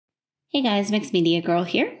Hey guys, Mixed Media Girl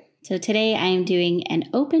here. So today I am doing an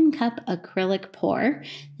open cup acrylic pour.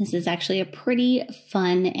 This is actually a pretty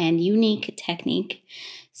fun and unique technique.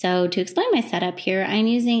 So to explain my setup here, I'm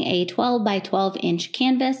using a 12 by 12 inch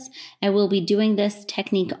canvas. I will be doing this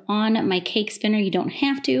technique on my cake spinner. You don't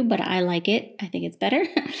have to, but I like it. I think it's better.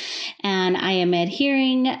 And I am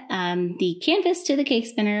adhering the canvas to the cake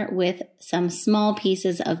spinner with some small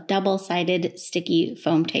pieces of double-sided sticky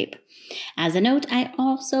foam tape. As a note, I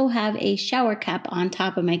also have a shower cap on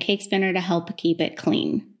top of my cake spinner to help keep it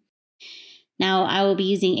clean. Now I will be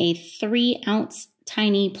using a 3-ounce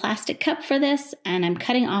tiny plastic cup for this, and I'm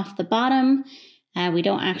cutting off the bottom. We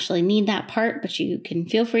don't actually need that part, but you can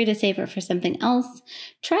feel free to save it for something else.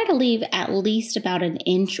 Try to leave at least about an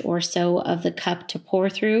inch or so of the cup to pour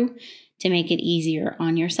through to make it easier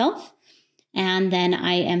on yourself. And then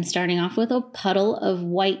I am starting off with a puddle of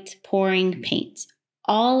white pouring paint.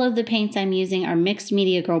 All of the paints I'm using are Mixed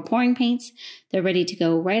Media Girl pouring paints. They're ready to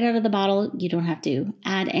go right out of the bottle. You don't have to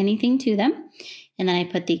add anything to them. And then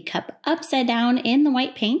I put the cup upside down in the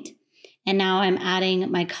white paint. And now I'm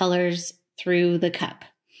adding my colors through the cup.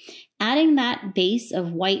 Adding that base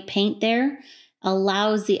of white paint there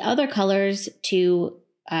allows the other colors to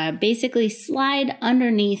basically slide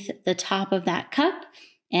underneath the top of that cup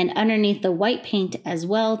and underneath the white paint as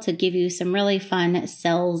well to give you some really fun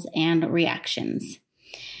cells and reactions.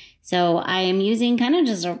 So I am using kind of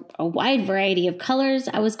just a wide variety of colors.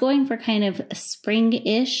 I was going for kind of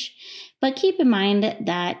spring-ish, but keep in mind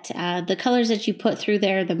that the colors that you put through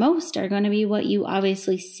there the most are going to be what you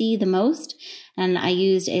obviously see the most. And I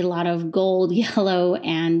used a lot of gold, yellow,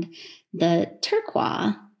 and the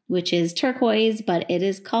turquoise, which is turquoise, but it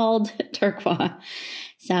is called turquoise.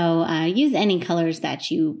 So use any colors that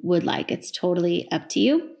you would like. It's totally up to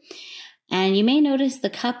you. And you may notice the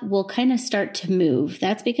cup will kind of start to move.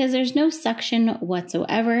 That's because there's no suction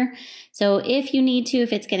whatsoever. So if you need to,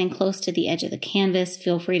 if it's getting close to the edge of the canvas,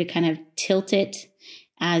 feel free to kind of tilt it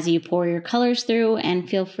as you pour your colors through, and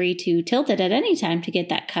feel free to tilt it at any time to get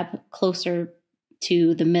that cup closer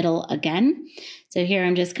to the middle again. So here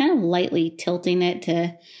I'm just kind of lightly tilting it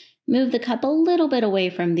to move the cup a little bit away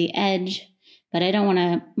from the edge, but I don't want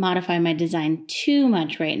to modify my design too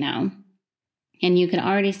much right now. And you can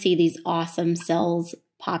already see these awesome cells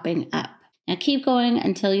popping up. Now keep going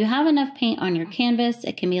until you have enough paint on your canvas.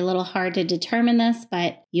 It can be a little hard to determine this,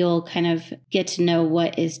 but you'll kind of get to know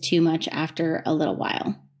what is too much after a little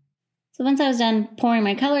while. So once I was done pouring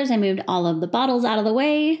my colors, I moved all of the bottles out of the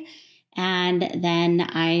way, and then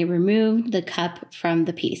I removed the cup from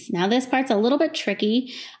the piece. Now this part's a little bit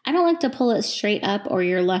tricky. I don't like to pull it straight up or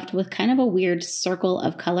you're left with kind of a weird circle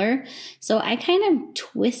of color. So I kind of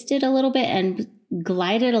twist it a little bit and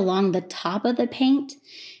glide it along the top of the paint,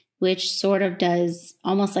 which sort of does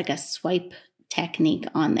almost like a swipe technique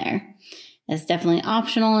on there. That's definitely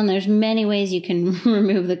optional, and there's many ways you can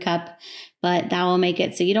remove the cup, but that will make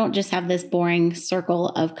it so you don't just have this boring circle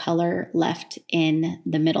of color left in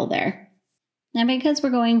the middle there. Now, because we're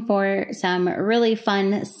going for some really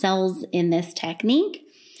fun cells in this technique,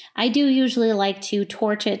 I do usually like to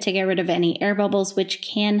torch it to get rid of any air bubbles, which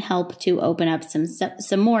can help to open up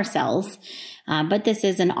some more cells, but this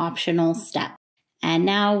is an optional step. And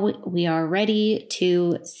now we are ready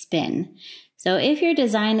to spin. So if your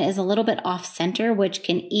design is a little bit off center, which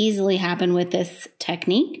can easily happen with this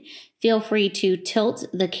technique, feel free to tilt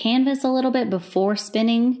the canvas a little bit before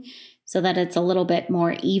spinning so that it's a little bit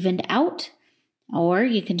more evened out. Or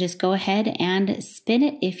you can just go ahead and spin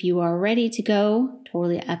it if you are ready to go.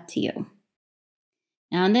 Totally up to you.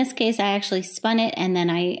 Now in this case, I actually spun it and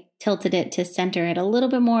then I tilted it to center it a little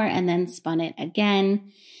bit more and then spun it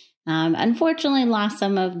again. Unfortunately, lost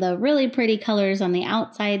some of the really pretty colors on the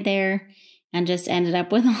outside there and just ended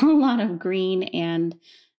up with a lot of green and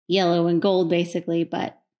yellow and gold basically,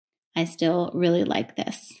 but I still really like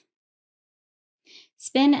this.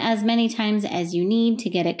 Spin as many times as you need to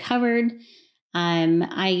get it covered.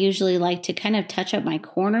 I usually like to kind of touch up my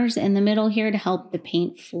corners in the middle here to help the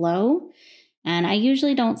paint flow. And I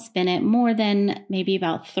usually don't spin it more than maybe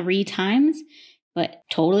about 3 times, but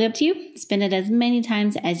totally up to you. Spin it as many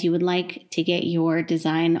times as you would like to get your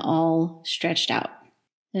design all stretched out.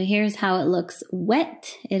 So here's how it looks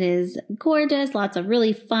wet. It is gorgeous, lots of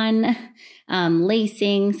really fun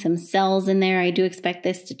lacing, some cells in there. I do expect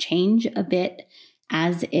this to change a bit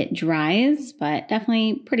as it dries, but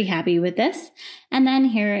definitely pretty happy with this. And then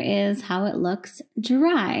here is how it looks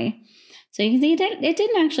dry. So you can see it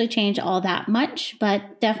didn't actually change all that much,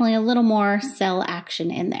 but definitely a little more cell action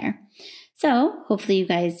in there. So hopefully you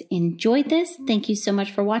guys enjoyed this. Thank you so much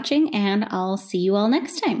for watching, and I'll see you all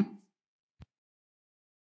next time.